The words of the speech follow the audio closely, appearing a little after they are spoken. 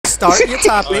Start your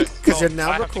topic because So you're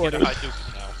now I have to get a recording.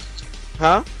 Hadouken now.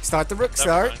 Huh? Start the Never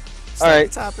start. mind. Start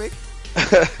Alright. the topic.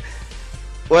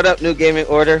 What up, New Gaming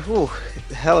Order? Whew,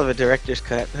 hell of a director's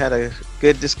cut. Had a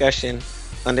good discussion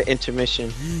on the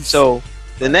intermission. So,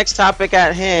 the next topic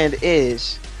at hand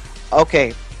is,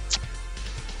 okay,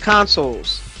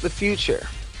 consoles, the future.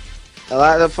 A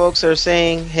lot of folks are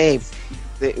saying, hey,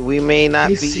 we may not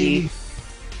be... PC.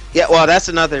 Yeah, well, that's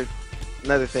another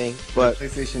thing, but...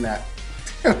 PlayStation app.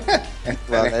 Well,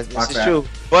 this Xbox is app. true.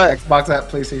 But, Xbox app,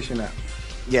 PlayStation app.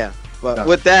 yeah, but No.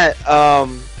 with that,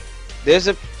 there's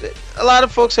a lot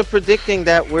of folks are predicting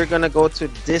that we're gonna go to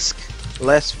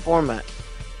disc-less format,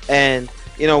 and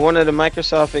you know, one of the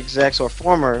Microsoft execs or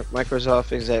former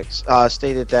Microsoft execs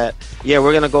stated that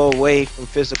we're gonna go away from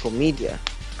physical media,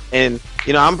 and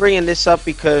you know, I'm bringing this up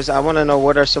because I want to know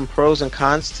what are some pros and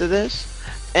cons to this,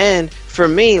 and for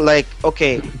me, like,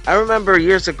 okay, I remember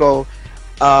years ago.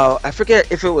 I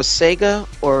forget if it was Sega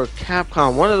or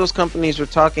Capcom. One of those companies were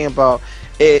talking about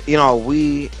it. You know,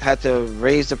 we had to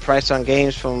raise the price on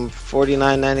games from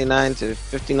 $49.99 to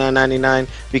 $59.99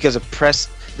 because of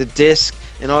the disc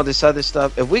and all this other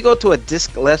stuff. If we go to a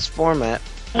disc-less format,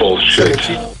 Bullshit.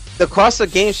 the cost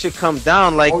of games should come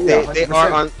down like they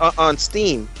are on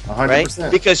Steam, 100%.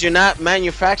 right? Because you're not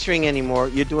manufacturing anymore.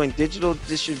 You're doing digital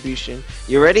distribution.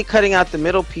 You're already cutting out the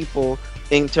middle people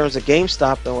in terms of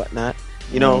GameStop and whatnot.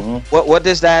 You know, what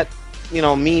does that, you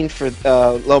know, mean for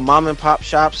little mom and pop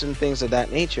shops and things of that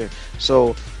nature?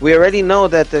 So we already know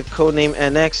that the codename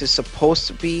NX is supposed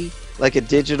to be like a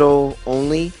digital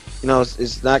only. You know,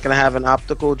 it's not going to have an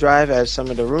optical drive as some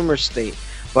of the rumors state.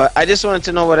 But I just wanted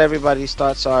to know what everybody's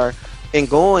thoughts are in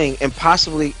going and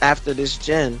possibly after this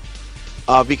gen.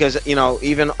 Because, you know,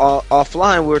 even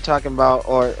offline we were talking about,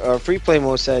 or free play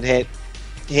mode said,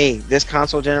 hey, this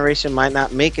console generation might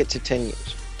not make it to 10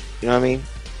 years. You know what I mean?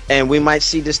 And we might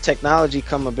see this technology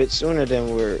come a bit sooner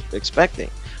than we're expecting.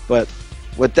 But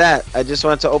with that, I just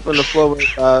wanted to open the floor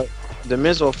with the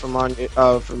Mizzle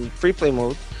from Free Play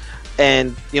Mode.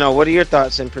 And, you know, what are your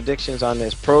thoughts and predictions on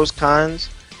this? Pros, cons,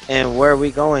 and where are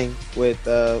we going with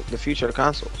the future of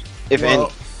consoles, if any?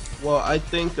 Well, I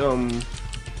think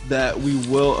that we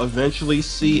will eventually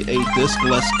see a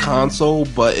disc-less console,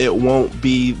 but it won't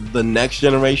be the next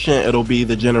generation. It'll be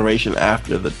the generation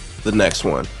after the next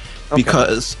one. Okay.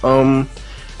 Because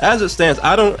as it stands,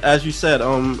 I don't, as you said,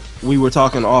 we were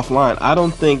talking offline, I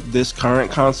don't think this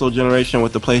current console generation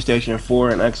with the PlayStation 4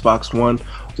 and Xbox One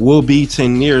will be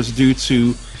 10 years due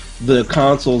to the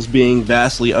consoles being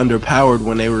vastly underpowered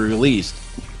when they were released.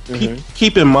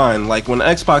 Keep in mind, like when the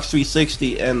Xbox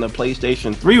 360 and the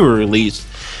PlayStation 3 were released,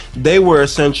 they were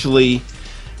essentially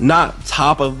not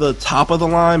top of the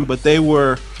line, but they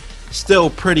were still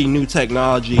pretty new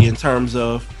technology in terms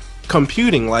of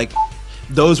computing. Like,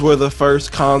 those were the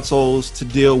first consoles to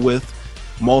deal with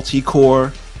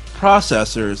multi-core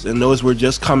processors, and those were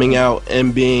just coming out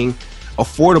and being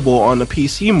affordable on the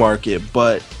PC market.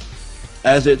 But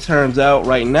as it turns out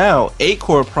right now,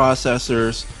 8-core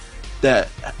processors that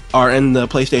are in the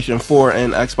PlayStation 4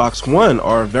 and Xbox One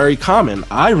are very common.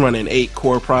 I run an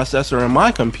 8-core processor in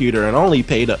my computer and only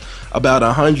paid about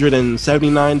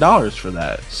 $179 for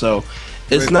that. So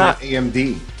it's not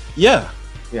AMD. Yeah.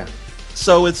 Yeah.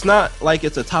 So it's not like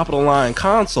it's a top-of-the-line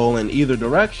console in either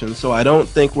direction. So I don't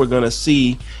think we're going to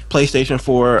see PlayStation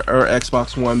 4 or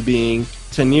Xbox One being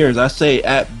 10 years. I say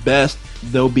at best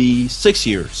they'll be 6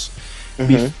 years.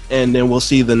 And then we'll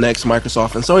see the next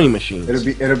Microsoft and Sony machines.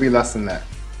 It'll be less than that.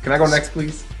 Can I go next,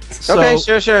 please? So,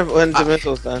 okay, sure. When the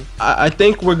missile's done. I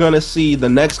think we're going to see the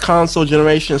next console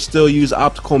generation still use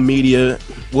optical media.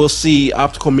 We'll see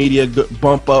optical media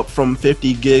bump up from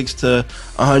 50 gigs to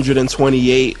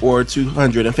 128 or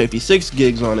 256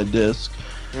 gigs on a disc.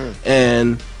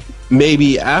 And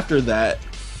maybe after that,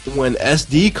 when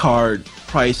SD card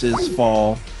prices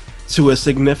fall to a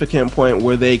significant point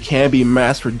where they can be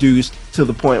mass produced to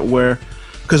the point where,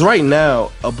 because right now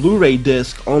a Blu-ray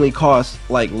disc only costs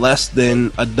like less than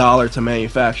 $1 to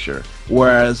manufacture,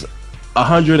 whereas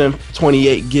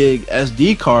 128 gig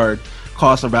SD card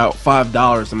costs about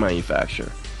 $5 to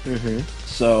manufacture.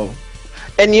 So,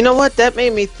 and you know what, that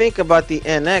made me think about the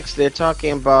NX. They're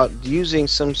talking about using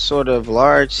some sort of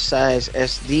large size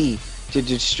SD to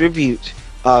distribute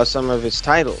some of its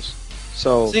titles.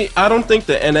 So see, I don't think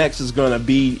the NX is going to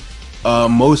be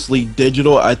mostly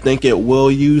digital. I think it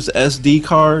will use SD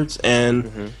cards,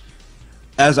 and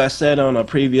as I said on a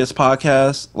previous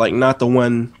podcast, like not the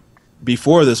one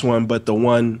before this one, but the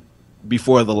one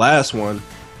before the last one,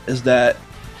 is that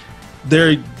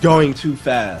they're going too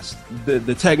fast.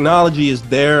 The technology is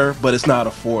there, but it's not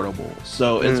affordable.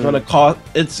 So it's going to cost.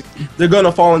 They're going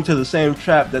to fall into the same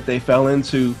trap that they fell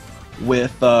into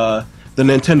with the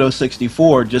Nintendo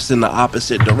 64, just in the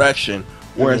opposite direction.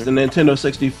 Whereas the Nintendo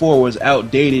 64 was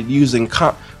outdated using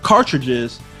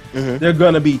cartridges, they're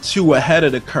going to be too ahead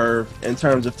of the curve in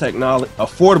terms of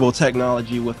affordable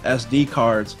technology with SD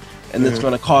cards. And it's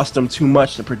going to cost them too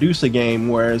much to produce a game,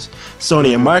 whereas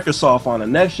Sony and Microsoft on the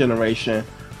next generation,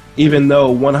 even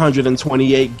though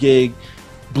 128 gig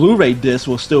Blu-ray disc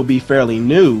will still be fairly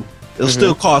new, it'll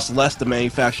still cost less to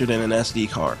manufacture than an SD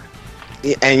card.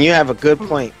 Yeah, and you have a good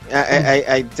point.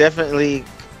 I definitely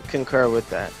concur with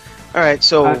that. All right,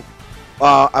 so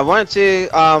I wanted to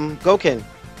Goken.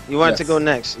 You wanted to go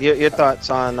next. Your thoughts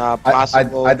on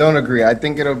possible? I don't agree. I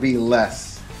think it'll be less.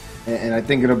 And I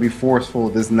think it'll be forceful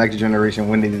this next generation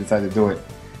when they decide to do it.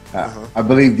 I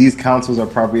believe these consoles are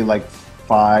probably like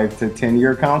 5 to 10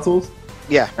 year consoles.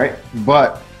 Yeah. Right.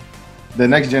 But the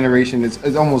next generation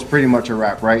is almost pretty much a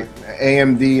wrap, right?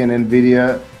 AMD and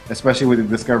Nvidia, especially with the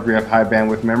discovery of high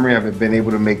bandwidth memory, have been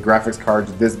able to make graphics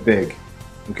cards this big.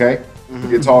 Okay.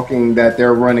 You're talking that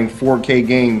they're running 4K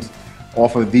games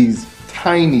off of these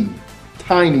tiny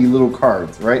little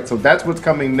cards, right? So that's what's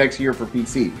coming next year for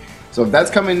PC. So if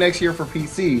that's coming next year for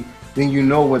PC, then you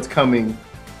know what's coming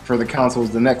for the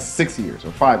consoles the next 6 years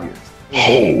or 5 years.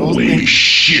 Holy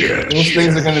shit! Those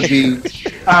things are going to be.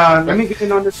 Let me get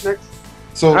in on this next.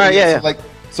 So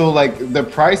like the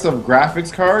price of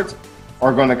graphics cards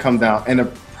are going to come down, and the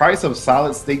price of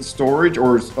solid state storage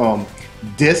or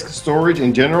disk storage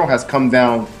in general has come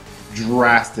down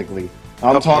drastically.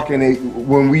 I'm talking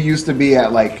when we used to be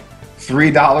at like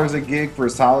 $3 a gig for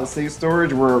solid state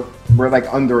storage, we're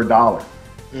like under $1.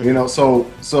 You know, so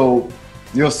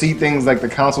you'll see things like the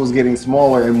consoles getting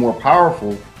smaller and more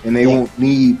powerful, and there won't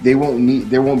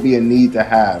be a need to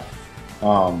have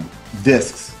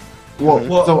discs.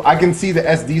 Well, so I can see the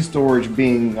SD storage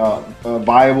being a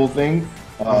viable thing.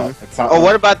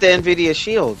 What about the NVIDIA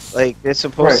Shield? Like, they're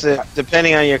supposed to,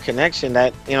 depending on your connection,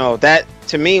 that that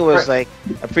to me was like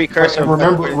a precursor.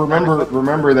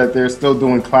 Remember that they're still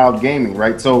doing cloud gaming,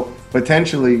 right? So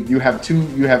potentially you have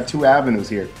two avenues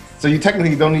here. So you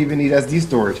technically don't even need SD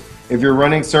storage if you're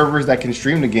running servers that can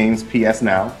stream the games. PS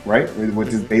Now, right, which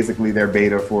is basically their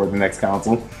beta for the next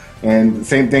console. And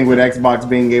same thing with Xbox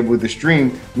being able to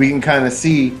stream. We can kind of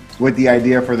see what the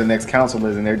idea for the next console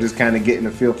is, and they're just kind of getting a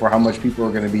feel for how much people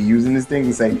are going to be using this thing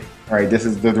and say, all right, this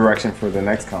is the direction for the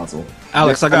next console.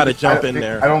 Alex, I got to jump in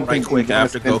there. I don't think quick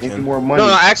after Goku. More money.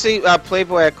 No, actually,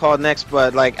 Playboy I called next,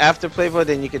 but like after Playboy,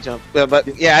 then you could jump.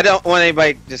 But yeah, I don't want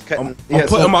anybody just cutting. I'm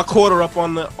putting my quarter up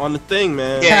on the thing,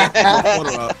 man. Yeah.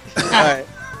 Quarter up. All right.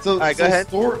 So go ahead.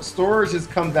 Storage has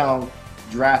come down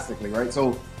drastically, right?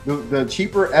 So the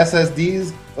cheaper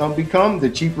SSDs become, the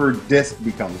cheaper disk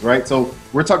becomes, right? So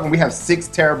we're talking, we have 6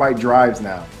 terabyte drives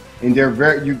now, and they're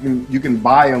very, you can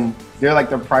buy them. They're like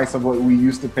the price of what we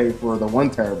used to pay for the 1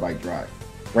 terabyte drive,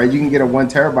 right? You can get a 1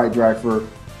 terabyte drive for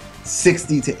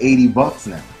 $60 to $80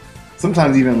 now,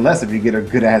 sometimes even less if you get a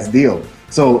good ass deal.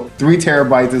 So 3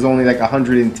 terabytes is only like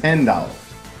 $110.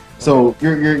 So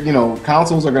you're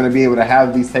consoles are going to be able to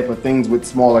have these type of things with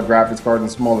smaller graphics cards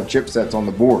and smaller chipsets on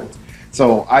the boards.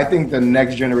 So I think the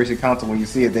next generation console, when you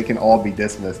see it, they can all be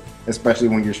diskless, especially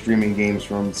when you're streaming games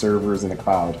from servers in the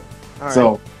cloud. Right.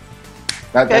 So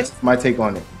that's my take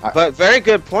on it. But very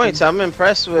good points. I'm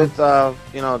impressed with the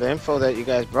info that you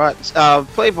guys brought.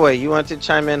 Playboy, you want to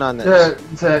chime in on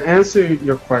this? To answer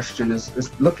your question is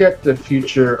look at the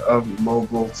future of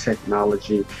mobile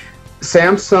technology.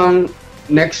 Samsung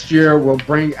next year will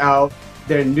bring out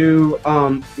their new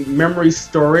memory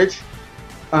storage.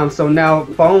 So now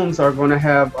phones are going to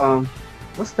have,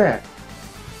 what's that?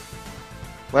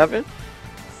 Weapon?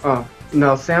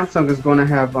 No, Samsung is going to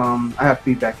have, I have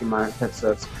feedback in my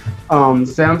headsets.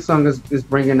 Samsung is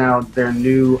bringing out their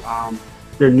new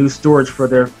storage for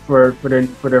their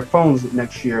phones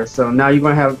next year. So now you're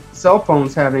going to have cell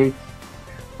phones having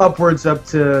upwards up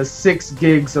to 6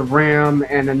 gigs of RAM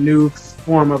and a new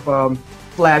form of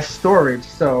flash storage.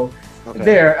 So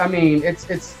I mean,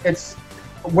 it's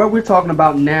what we're talking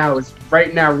about now is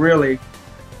right now really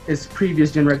is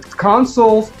previous generation.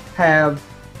 Consoles have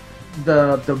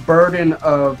the burden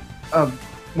of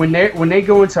when they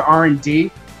go into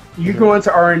R&D, you go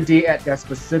into R&D at that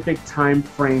specific time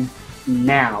frame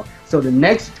now. So the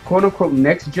next quote unquote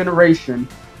next generation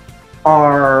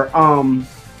are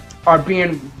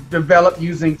being developed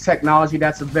using technology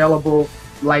that's available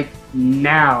like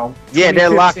now. Yeah,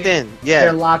 they're locked in. Yeah,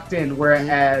 they're locked in.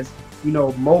 Whereas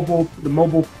the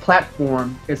mobile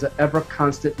platform is an ever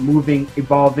constant moving,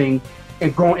 evolving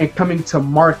and coming to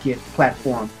market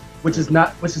platform, which is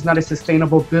not a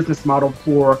sustainable business model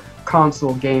for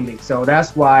console gaming. So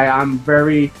that's why I'm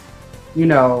very,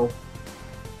 that's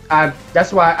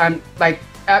why I'm like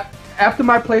after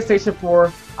my PlayStation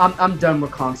 4, I'm done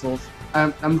with consoles.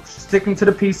 I'm sticking to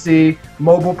the PC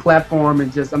mobile platform,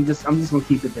 and I'm just gonna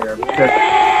keep it there because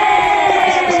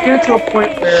it's getting to a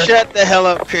point where shut the hell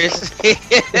up, Chris.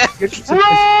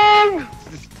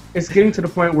 It's getting to the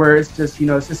point where it's just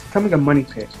it's just becoming a money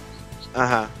pit.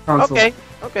 Okay,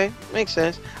 makes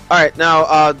sense. All right,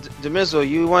 now Demizzle,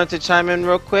 you wanted to chime in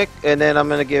real quick, and then I'm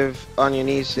gonna give On Your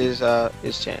Knees his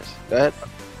chance. Go ahead.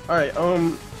 All right.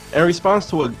 In response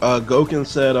to what Goken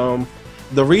said,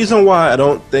 the reason why I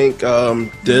don't think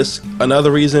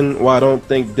another reason why I don't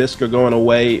think discs are going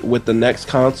away with the next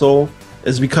console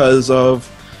is because of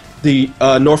the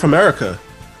North America.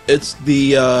 It's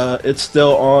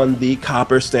still on the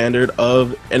copper standard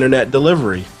of internet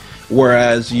delivery,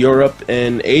 whereas Europe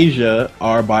and Asia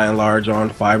are by and large on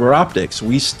fiber optics.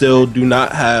 We still do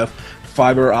not have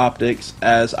fiber optics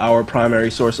as our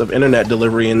primary source of internet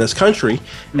delivery in this country,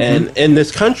 and in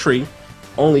this country,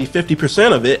 only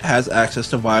 50% of it has access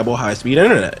to viable high-speed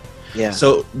internet. Yeah.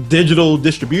 So digital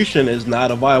distribution is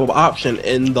not a viable option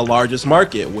in the largest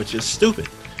market, which is stupid.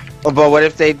 But what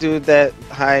if they do that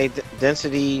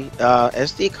high-density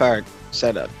SD card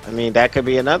setup? I mean, that could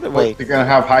be another way. They're gonna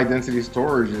have high-density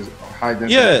storage.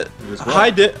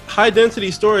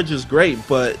 High-density storage is great,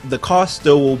 but the cost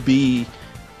still won't be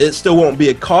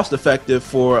cost-effective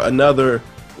for another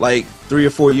like 3 or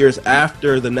 4 years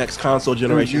after the next console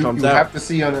generation comes out. You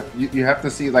have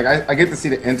to see like I get to see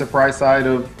the enterprise side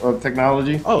of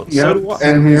technology. Oh, yeah. So do I.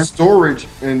 And storage,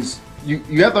 and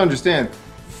you have to understand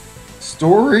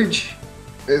storage.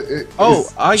 I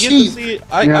get to see it.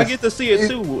 I get to see it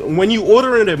too. When you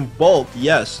order it in bulk,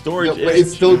 yes, storage. But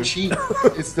it's still cheap.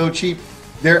 It's still cheap.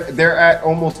 They're at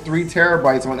almost 3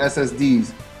 terabytes on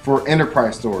SSDs for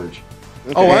enterprise storage.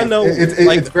 Okay. Oh, I know.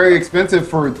 It's very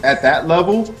expensive at that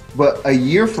level, but a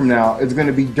year from now, it's going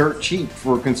to be dirt cheap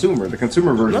for the consumer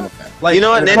version of that. Like,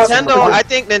 Nintendo, I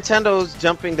think Nintendo's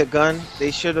jumping the gun.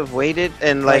 They should have waited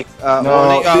and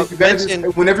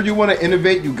whenever you want to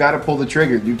innovate, you got to pull the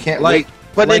trigger. You can't wait.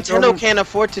 But Nintendo can't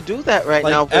afford to do that right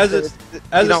now. As it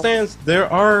stands,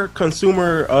 there are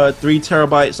consumer 3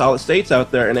 terabyte solid states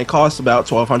out there, and they cost about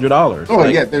 $1,200. Oh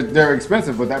yeah, they're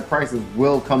expensive, but that price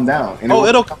will come down. And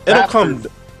it'll come down,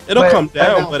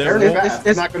 but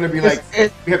it's not going to be like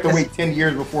we have to wait 10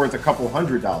 years before it's a couple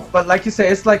 $100. But like you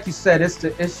said,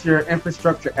 it's your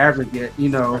infrastructure aggregate.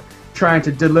 Trying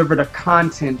to deliver the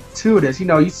content to this.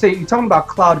 You're talking about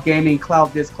cloud gaming,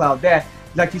 cloud this, cloud that.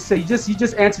 Like you say, you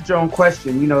just answered your own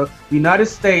question. The United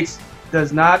States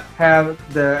does not have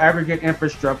the aggregate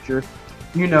infrastructure,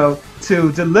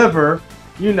 to deliver,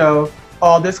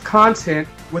 all this content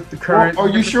with the current. Are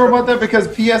you sure about that? Because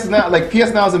PS Now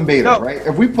is in beta, right?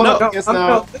 If we pull up PS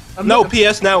Now,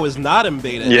 PS Now is not in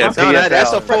beta. Yeah,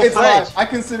 that's a full fledged. I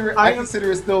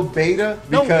consider it still beta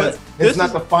because it's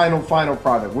not the final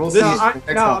product. We'll see.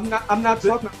 I'm not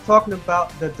talking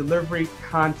about the delivery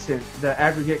content, the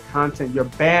aggregate content, your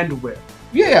bandwidth.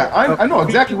 Yeah, I know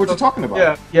exactly what you're talking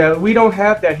about. Yeah, we don't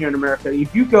have that here in America.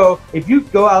 If you go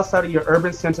outside of your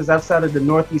urban centers, outside of the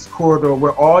Northeast corridor,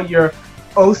 where all your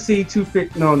OC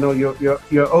 250,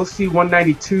 your OC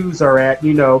 192s are at,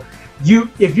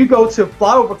 if you go to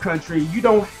flyover country, you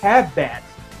don't have that.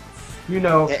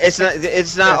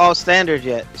 It's not all standard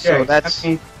yet. So that's.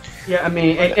 And you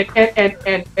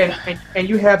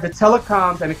have the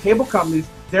telecoms and the cable companies.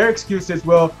 Their excuse is,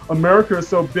 well, America is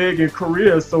so big and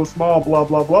Korea is so small, blah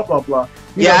blah blah blah blah.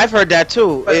 I've heard that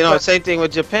too. Same thing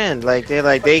with Japan.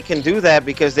 They can do that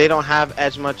because they don't have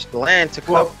as much land to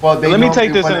cover. Well, let me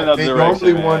take this in another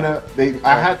direction.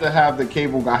 I had to have the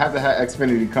cable. I had to have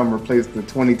Xfinity come replace the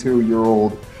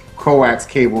 22-year-old coax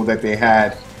cable that they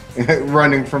had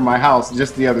running from my house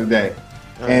just the other day.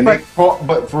 But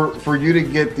for you to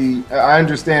get I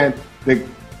understand the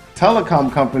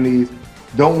telecom companies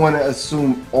don't want to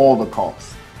assume all the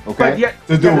costs, to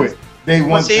do it. They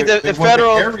want the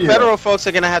federal folks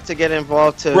are going to have to get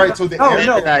involved to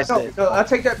standardize it. No, I'll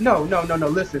take that. No.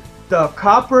 Listen, the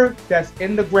copper that's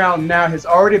in the ground now has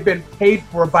already been paid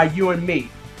for by you and me.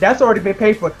 That's already been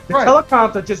paid for. The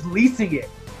telecoms are just leasing it.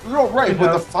 No, right,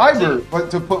 but the fiber,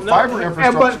 to put fiber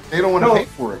infrastructure, they don't want to pay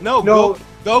for it.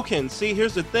 Goken, see,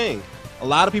 here's the thing. A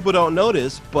lot of people don't know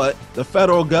this, but the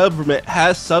federal government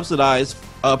has subsidized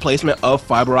placement of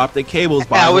fiber optic cables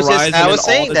by Verizon and all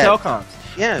the telecoms.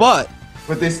 Yeah. But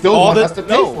But they still want us to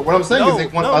pay for it. What I'm saying is they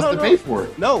want us to pay for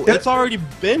it. No, it's already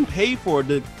been paid for.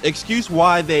 The excuse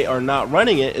why they are not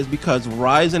running it is because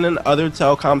Verizon and other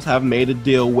telecoms have made a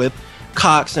deal with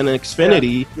Cox and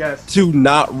Xfinity to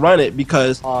not run it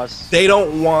because they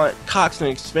don't want Cox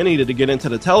and Xfinity to get into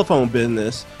the telephone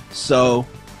business. So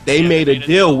they made a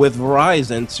deal with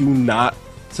Verizon to not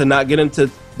get into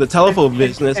the telephone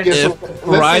business if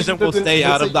Verizon will stay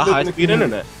out of the high-speed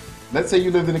internet. Let's say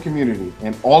you lived in a community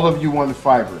and all of you wanted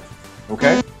fiber,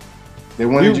 okay? They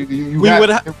wanted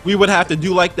we would have to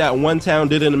do like that one town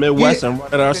did in the Midwest and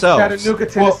run it ourselves. Chattanooga,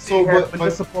 Tennessee,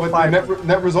 but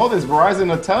net result is Verizon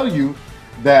will tell you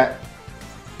that,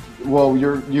 well,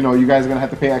 you guys are gonna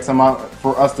have to pay X amount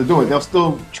for us to do it. They'll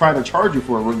still try to charge you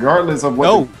for it, regardless of what.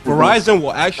 No, Verizon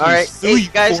will actually sue you.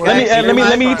 Guys,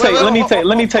 let me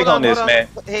take on this, man.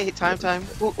 Hey, time.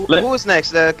 Who is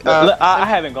next? I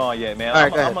haven't gone yet, man.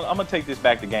 I'm gonna take this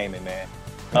back to gaming, man.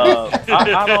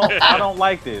 I don't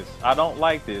like this. I don't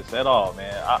like this at all,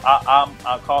 man.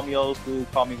 I call me old school,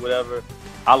 call me whatever.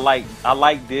 I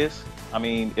like this. I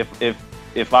mean,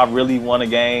 if I really want a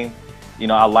game,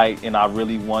 I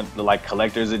really want the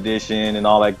collector's edition and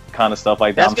all that kind of stuff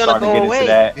like that. I'm starting to get into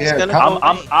that. Yeah,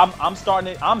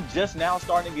 I'm just now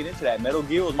starting to get into that. Metal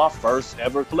Gear was my first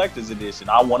ever collector's edition.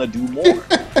 I want to do more.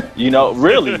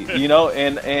 Really,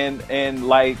 and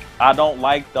I don't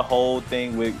like the whole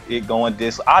thing with it going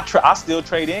disc. I still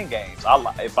trade in games.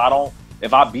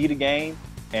 If I beat a game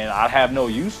and I have no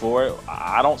use for it,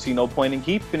 I don't see no point in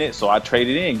keeping it. So I trade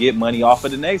it in, get money off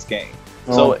of the next game.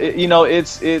 So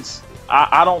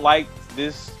I don't like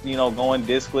this, going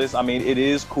discless. I mean, it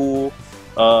is cool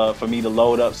for me to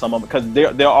load up some of them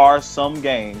because there are some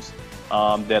games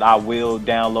that I will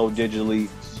download digitally,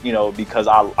 because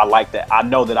I like that. I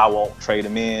know that I won't trade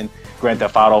them in. Grand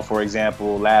Theft Auto, for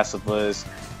example, Last of Us,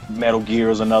 Metal Gear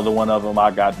is another one of them.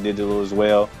 I got digital as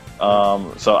well.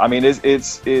 So I mean,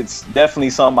 it's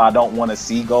definitely something I don't want to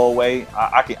see go away.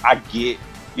 I get.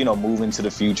 Moving to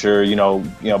the future,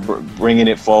 bringing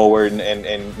it forward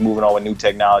and moving on with new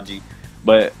technology.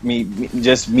 But me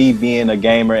being a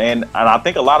gamer, and I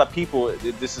think a lot of people,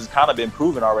 this has kind of been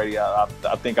proven already. I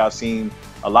think I've seen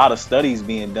a lot of studies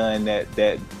being done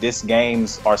that disc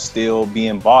games are still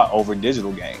being bought over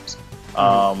digital games.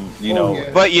 But you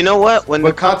know what? When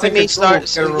the company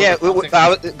starts,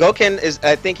 Goken is.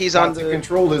 I think he's on. Content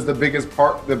control is the biggest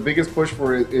part. The biggest push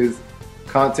for it is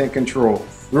content control.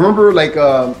 Remember,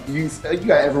 everyone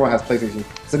has PlayStation.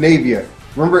 Sanavia.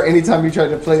 Remember, anytime you tried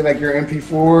to play your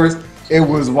MP4s, it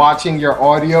was watching your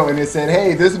audio, and it said,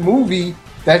 "Hey, this movie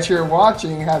that you're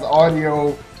watching has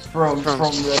audio from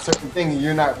a certain thing.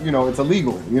 You're not, it's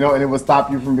illegal, and it would stop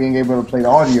you from being able to play the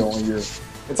audio on your."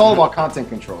 It's all about content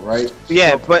control, right?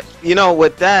 Yeah, but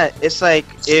with that, it's like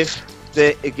if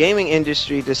the gaming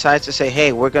industry decides to say,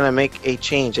 "Hey, we're gonna make a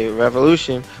change, a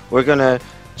revolution. We're gonna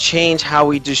change how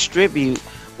we distribute."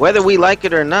 Whether we like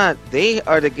it or not, they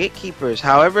are the gatekeepers.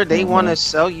 However they want to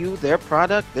sell you their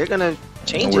product, they're gonna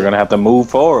change it. We're gonna have to move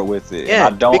forward with it. Yeah,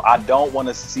 I don't want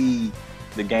to see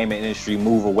the gaming industry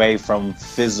move away from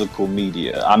physical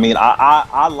media. I mean,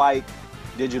 I like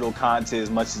digital content as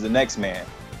much as the next man,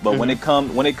 but when it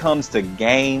comes to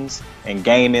games and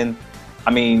gaming,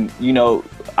 I mean,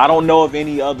 I don't know of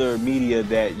any other media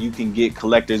that you can get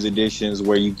collector's editions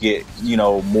where you get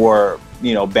more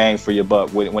bang for your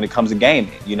buck when it comes to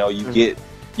gaming.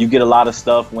 You get a lot of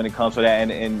stuff when it comes to that,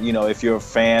 and if you're a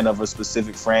fan of a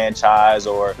specific franchise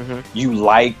or you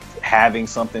like having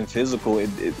something physical,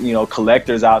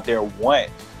 collectors out there want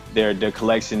their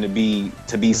collection to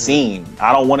be seen.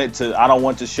 I don't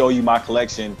want to show you my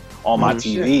collection on my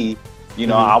TV.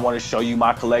 I want to show you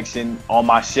my collection on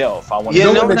my shelf. I want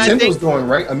to know what Nintendo's doing,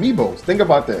 right? Amiibos. Think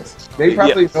about this. They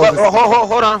probably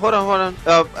hold on.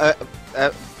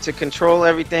 To control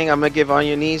everything, I'm gonna give On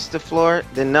Your Knees the floor,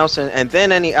 then Nelson, and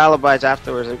then any alibis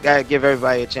afterwards. I gotta give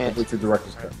everybody a chance. It's a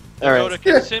director's cut. All right. Go to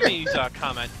Kinsimi's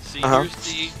comment. See, here's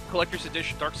the collector's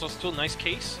edition Dark Souls 2, nice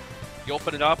case. You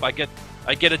open it up, I get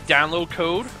a download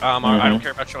code. I don't care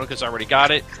about showing it because I already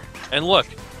got it. And look,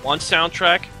 one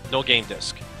soundtrack, no game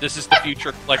disc. This is the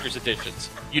future collector's editions.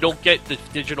 You don't get the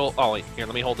digital. Oh, wait, here,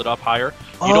 let me hold it up higher.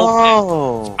 You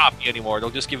don't get copy anymore.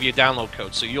 They'll just give you a download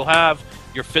code, so you'll have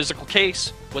your physical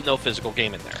case with no physical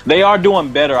game in there. They are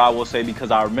doing better, I will say,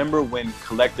 because I remember when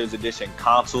collector's edition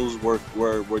consoles were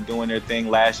doing their thing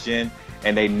last gen,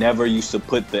 and they never used to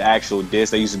put the actual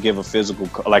disc. They used to give a physical,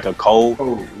 a code.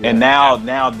 And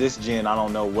now this gen, I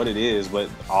don't know what it is, but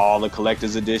all the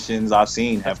collector's editions I've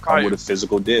seen have come with a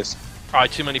physical disc. Probably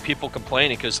too many people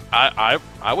complaining because I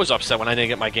was upset when I didn't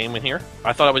get my game in here.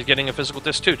 I thought I was getting a physical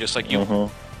disc too, just like you.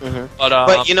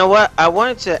 But you know what? I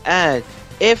wanted to add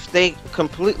if they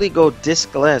completely go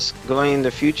diskless going in the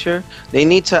future, they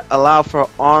need to allow for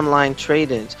online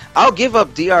trade-ins. I'll give up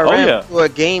DRM to a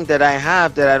game that I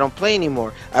have that I don't play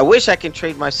anymore. I wish I can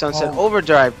trade my Sunset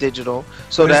Overdrive digital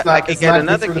so that I could get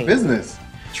another game. Business.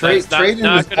 Trading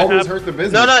has always hurt the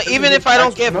business. No, even if I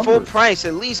don't get full price,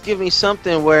 at least give me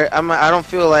something where I don't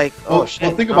feel like, shit.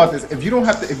 Well, think about this. If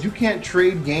you can't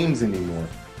trade games anymore,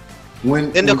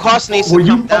 then the cost needs to come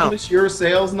down. When you publish your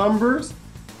sales numbers,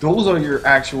 those are your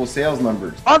actual sales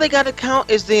numbers. All they got to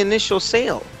count is the initial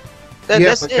sale.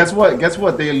 That's it. Guess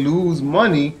what? They lose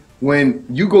money when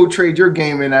you go trade your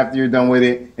game in after you're done with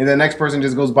it, and the next person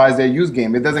just goes buys their used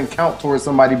game. It doesn't count towards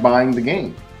somebody buying the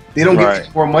game. They don't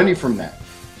get more money from that.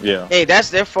 Yeah. Hey,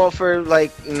 that's their fault for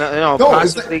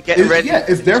possibly getting ready. Yeah,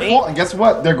 it's their fault, and guess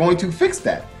what? They're going to fix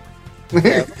that.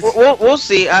 Yeah. We'll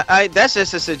see. That's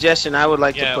just a suggestion I would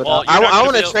like to put out. I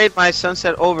want to trade my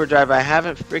Sunset Overdrive. I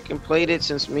haven't freaking played it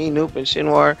since me, Noop, and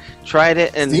Shinwar tried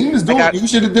it. And Steam is doing. You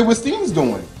should have did what Steam's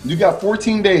doing. You got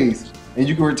 14 days, and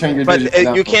you can return your. But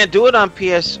you can't do it on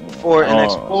PS4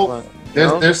 and Xbox.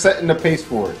 They're setting the pace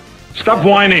for it. Stop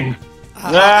whining.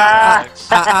 I'll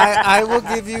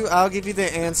give you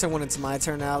the answer when it's my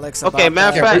turn, Alex. Okay,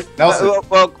 matter of fact.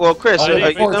 Well, Chris, I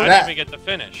didn't even get to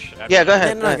finish. Yeah, go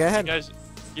ahead. Go ahead.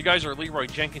 You guys are Leroy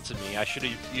Jenkins and me. I should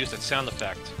have used that sound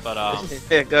effect, but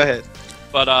yeah, go ahead.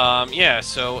 But yeah,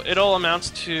 so it all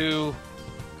amounts to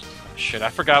shit.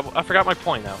 I forgot my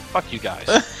point now. Fuck you guys.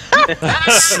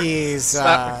 Jesus.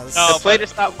 The play to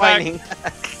stop whining.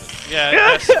 Yeah,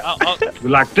 yes, We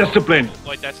lack discipline.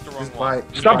 Wait, that's the wrong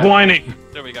one. Stop whining.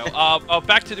 There we go.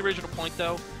 Back to the original point,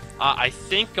 though. I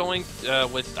think going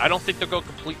with... I don't think they'll go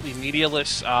completely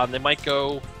medialess. They might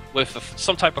go with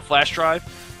some type of flash drive.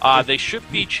 They should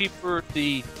be cheaper.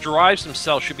 The drives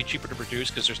themselves should be cheaper to produce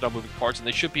because there's no moving parts, and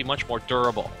they should be much more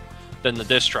durable than the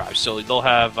disk drive. So they'll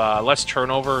have less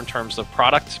turnover in terms of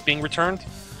product being returned.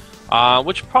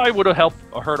 Which probably would have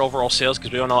hurt overall sales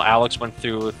because we don't know Alex went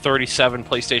through 37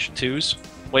 PlayStation 2s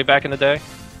way back in the day.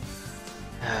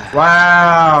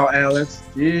 Wow, Alex.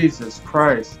 Jesus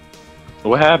Christ.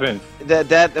 What happened?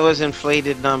 That was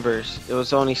inflated numbers. It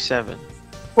was only 7.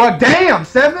 Well, damn,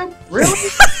 7? Really?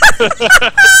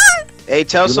 Hey,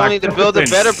 tell Sony to build a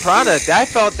better product. I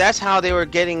felt that's how they were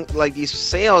getting like these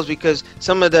sales because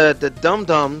some of the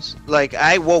dum-dums, like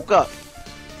I woke up.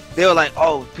 They were like,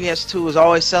 oh, PS2 is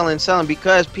always selling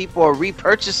because people are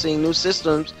repurchasing new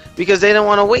systems because they don't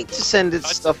want to wait to send this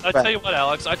stuff back. I tell you what,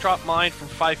 Alex, I dropped mine from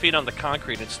 5 feet on the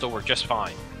concrete and it still worked just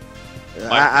fine.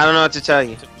 I don't know what to tell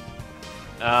you.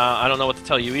 I don't know what to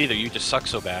tell you either. You just suck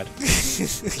so bad.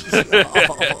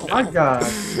 Oh my God.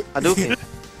 Hadouken.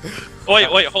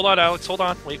 Wait, hold on, Alex. Hold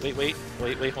on. Wait,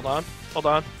 hold on.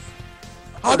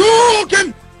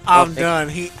 Hadouken! I'm done.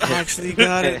 He actually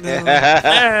got it now.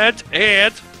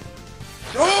 and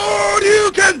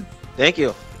Hadouken! Thank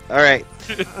you. All right.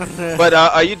 But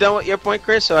are you done with your point,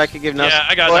 Chris? So I could give Nelson. Yeah,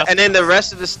 I got nothing. And then the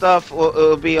rest of the stuff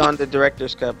will be on the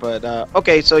director's cut. But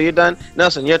okay, so you're done.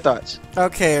 Nelson, your thoughts?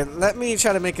 Okay, let me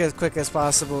try to make it as quick as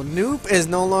possible. Noop is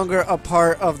no longer a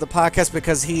part of the podcast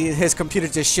because his computer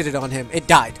just shitted on him. It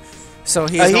died. So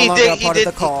he is no longer a part of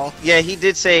the call. He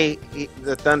did say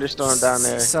the thunderstorm down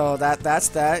there. So that's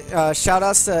that. Shout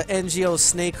outs to NGO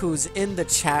Snake who's in the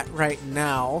chat right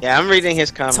now. Yeah, I'm reading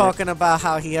his comment. Talking about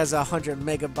how he has a 100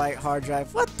 megabyte hard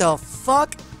drive. What the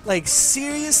fuck? Like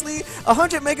seriously?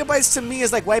 100 megabytes to me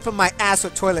is like wiping my ass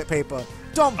with toilet paper.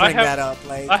 Don't bring that up.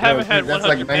 Like I haven't had 100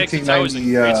 like megs since I was in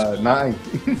grade school.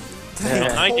 1999.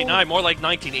 No, 99, more like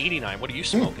 1989. What are you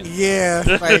smoking? Yeah,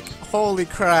 like holy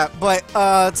crap. But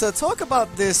to talk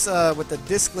about this with the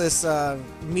diskless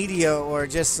media or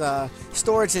just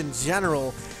storage in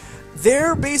general,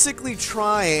 they're basically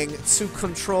trying to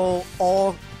control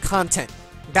all content.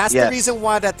 That's the reason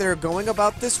why that they're going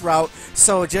about this route.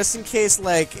 So just in case,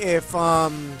 like if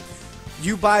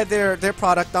you buy their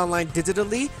product online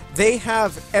digitally, they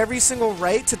have every single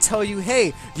right to tell you,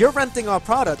 hey, you're renting our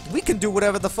product. We can do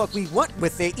whatever the fuck we want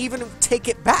with it, even take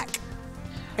it back.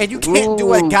 And you can't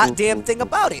do a goddamn thing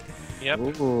about it.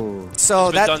 Yep. So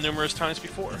it's been done numerous times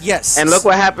before. Yes. And look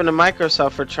what happened to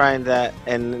Microsoft for trying that,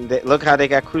 and look how they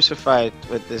got crucified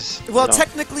with this. Well,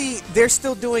 technically, they're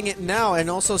still doing it now, and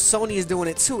also Sony is doing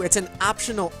it too. It's an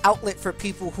optional outlet for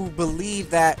people who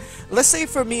believe that. Let's say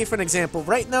for me, for an example,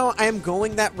 right now I am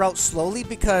going that route slowly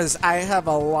because I have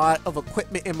a lot of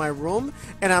equipment in my room,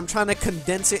 and I'm trying to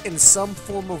condense it in some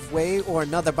form of way or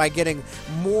another by getting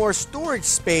more storage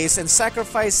space and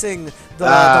sacrificing the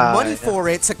money for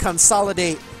it to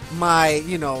consolidate my,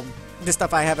 the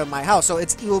stuff I have in my house. So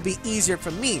it will be easier for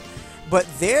me. But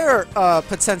their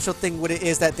potential thing with it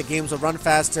is that the games will run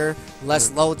faster, less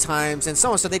load times, and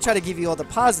so on. So they try to give you all the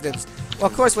positives. Well,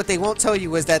 of course, what they won't tell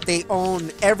you is that they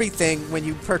own everything when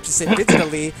you purchase it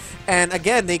digitally. And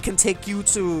again, they can take you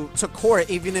to court,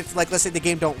 even if, like, let's say the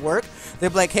game don't work. They'll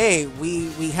be like, hey,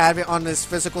 we have it on this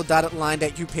physical dotted line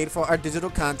that you paid for our digital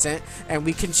content, and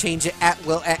we can change it at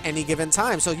will at any given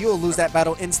time. So you'll lose that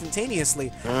battle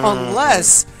instantaneously.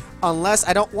 Unless,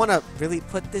 I don't want to really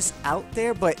put this out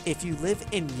there, but if you live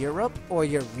in Europe or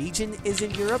your region is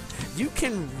in Europe, you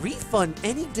can refund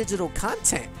any digital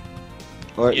content.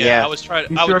 Or, I was trying.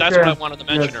 That's what I wanted to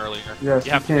mention earlier. Yes,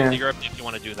 you have to go to Europe if you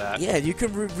want to do that. Yeah, you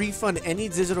can refund any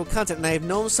digital content. And I've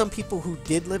known some people who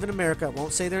did live in America. I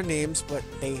won't say their names, but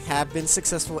they have been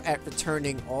successful at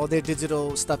returning all their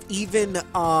digital stuff, even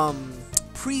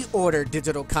pre-order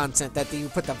digital content that you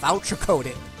put the voucher code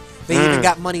in. They even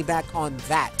got money back on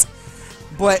that.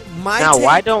 But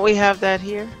why don't we have that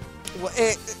here? Well,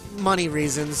 money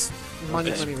reasons.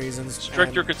 Money reasons.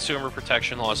 Stricter consumer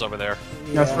protection laws over there.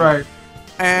 Yeah. That's right.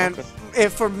 And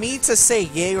if for me to say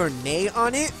yay or nay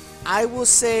on it, I will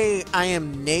say I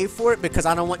am nay for it because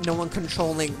I don't want no one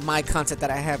controlling my content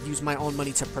that I have used my own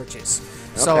money to purchase.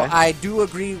 So I do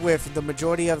agree with the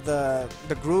majority of the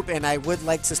group, and I would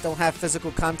like to still have physical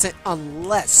content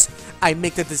unless I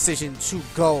make the decision to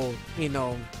go,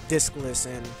 diskless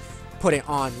and put it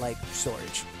on like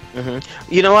storage.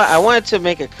 You know what? I wanted to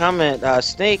make a comment.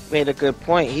 Snake made a good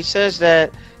point. He says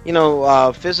that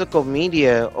physical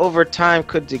media over time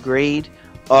could degrade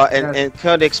and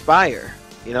could expire.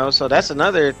 So that's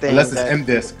another thing. Unless it's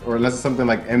M-Disc, or unless it's something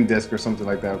like M-Disc or something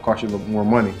like that, it'll cost you a little more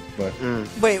money. But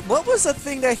wait, what was the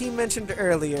thing that he mentioned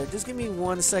earlier? Just give me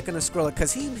 1 second to scroll it,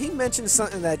 because he mentioned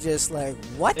something that just like,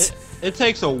 what? It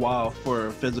takes a while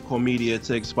for physical media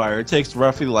to expire. It takes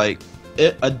roughly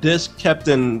a disc kept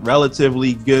in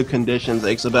relatively good condition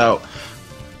takes about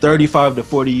 35 to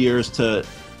 40 years to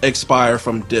expire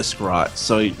from disc rot.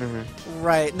 So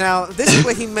right now, this is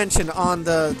what he mentioned on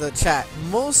the chat.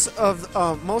 Most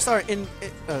are in.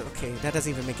 Okay, that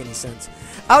doesn't even make any sense.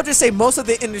 I'll just say most of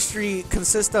the industry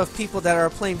consists of people that are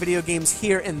playing video games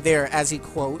here and there, as he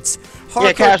quotes.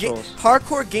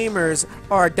 Hardcore gamers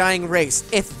are a dying race.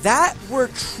 If that were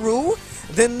true,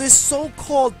 then this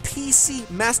so-called PC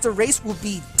master race will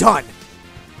be done.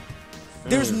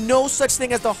 There's no such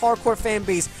thing as the hardcore fan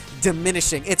base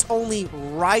diminishing. It's only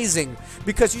rising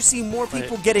because you see more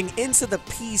people getting into the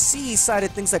PC side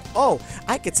of things, like, oh,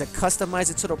 I get to customize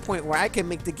it to the point where I can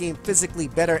make the game physically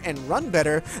better and run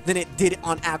better than it did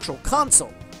on actual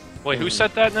console. Wait, who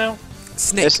said that now?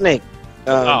 Snake. It's Snake.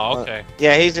 Okay.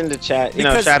 Yeah, he's in the chat.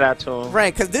 Shout out to him.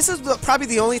 Right, because this is probably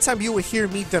the only time you will hear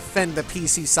me defend the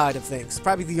PC side of things.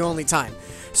 Probably the only time.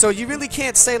 So you really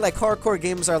can't say like hardcore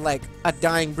gamers are like a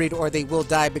dying breed or they will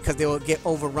die because they will get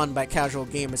overrun by casual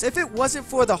gamers. If it wasn't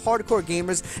for the hardcore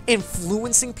gamers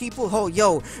influencing people,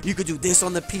 you could do this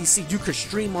on the PC, you could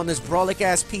stream on this brawlic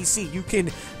ass PC, you can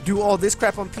do all this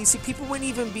crap on PC, people wouldn't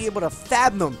even be able to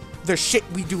fathom the shit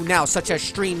we do now, such as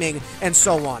streaming and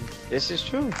so on. This is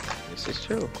true.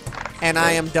 And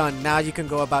I am done. Now you can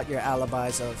go about your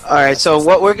alibis of... Alright, so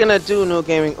what we're going to do, New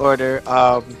Gaming Order,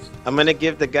 I'm going to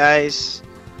give the guys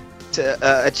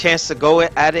a chance to go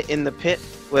at it in the pit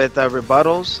with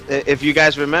rebuttals. If you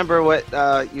guys remember what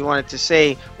you wanted to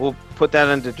say, we'll put that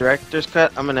under director's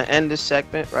cut. I'm going to end this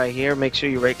segment right here. Make sure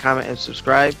you rate, comment, and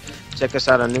subscribe. Check us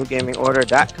out on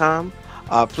newgamingorder.com.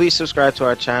 Please subscribe to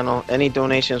our channel. Any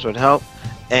donations would help.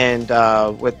 And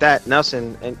with that,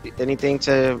 Nelson, anything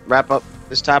to wrap up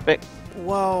this topic?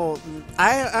 Well,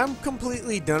 I'm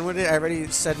completely done with it. I already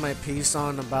said my piece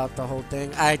on about the whole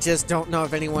thing. I just don't know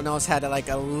if anyone else had like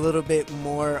a little bit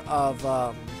more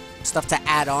of stuff to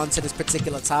add on to this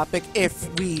particular topic.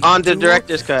 If we the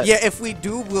director's cut. Yeah, if we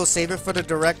do, we'll save it for the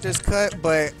director's cut.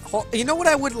 But you know what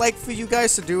I would like for you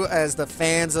guys to do as the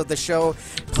fans of the show?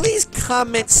 Please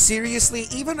comment seriously,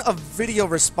 even a video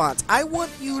response. I want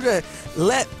you to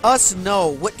let us know,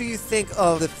 what do you think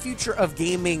of the future of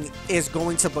gaming is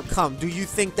going to become? Do you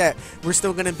think that we're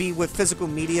still going to be with physical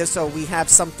media so we have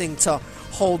something to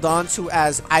hold on to,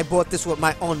 as I bought this with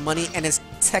my own money and it's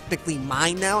technically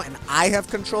mine now and I have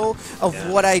control of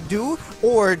what I do?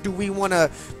 Or do we want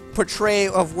to portray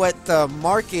of what the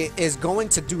market is going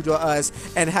to do to us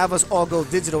and have us all go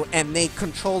digital and they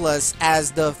control us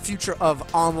as the future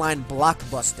of online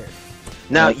blockbuster?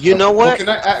 Now, you know what?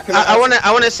 I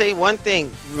want to say one thing.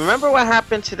 Remember what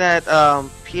happened to that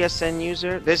PSN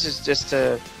user? This is just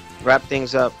to wrap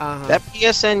things up. That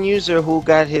PSN user who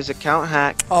got his account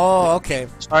hacked. Oh, okay.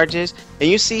 Charges. And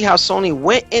you see how Sony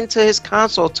went into his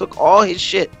console, took all his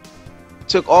shit,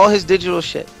 took all his digital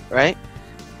shit, right?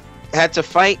 had to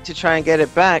fight to try and get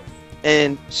it back.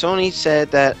 And Sony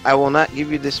said that I will not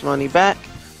give you this money back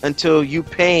until you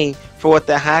pay for what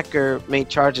the hacker made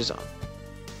charges on.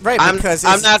 Right, because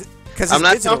I'm not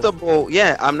digital. comfortable.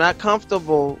 Yeah, I'm not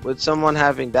comfortable with someone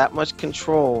having that much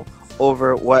control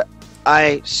over what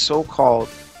I so-called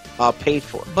paid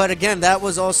for. But again, that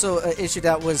was also an issue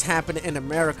that was happening in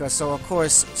America. So of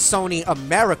course, Sony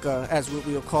America, as we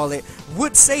will call it,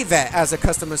 would say that as a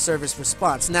customer service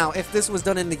response. Now, if this was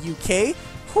done in the UK,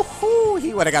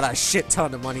 he would have got a shit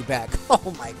ton of money back.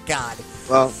 Oh my god.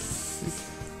 Well,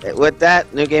 with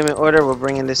that, New Gaming Order, we're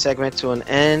bringing this segment to an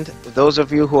end. Those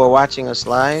of you who are watching us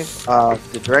live,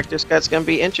 the director's cut's going to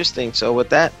be interesting. So with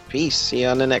that, peace. See you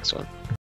on the next one.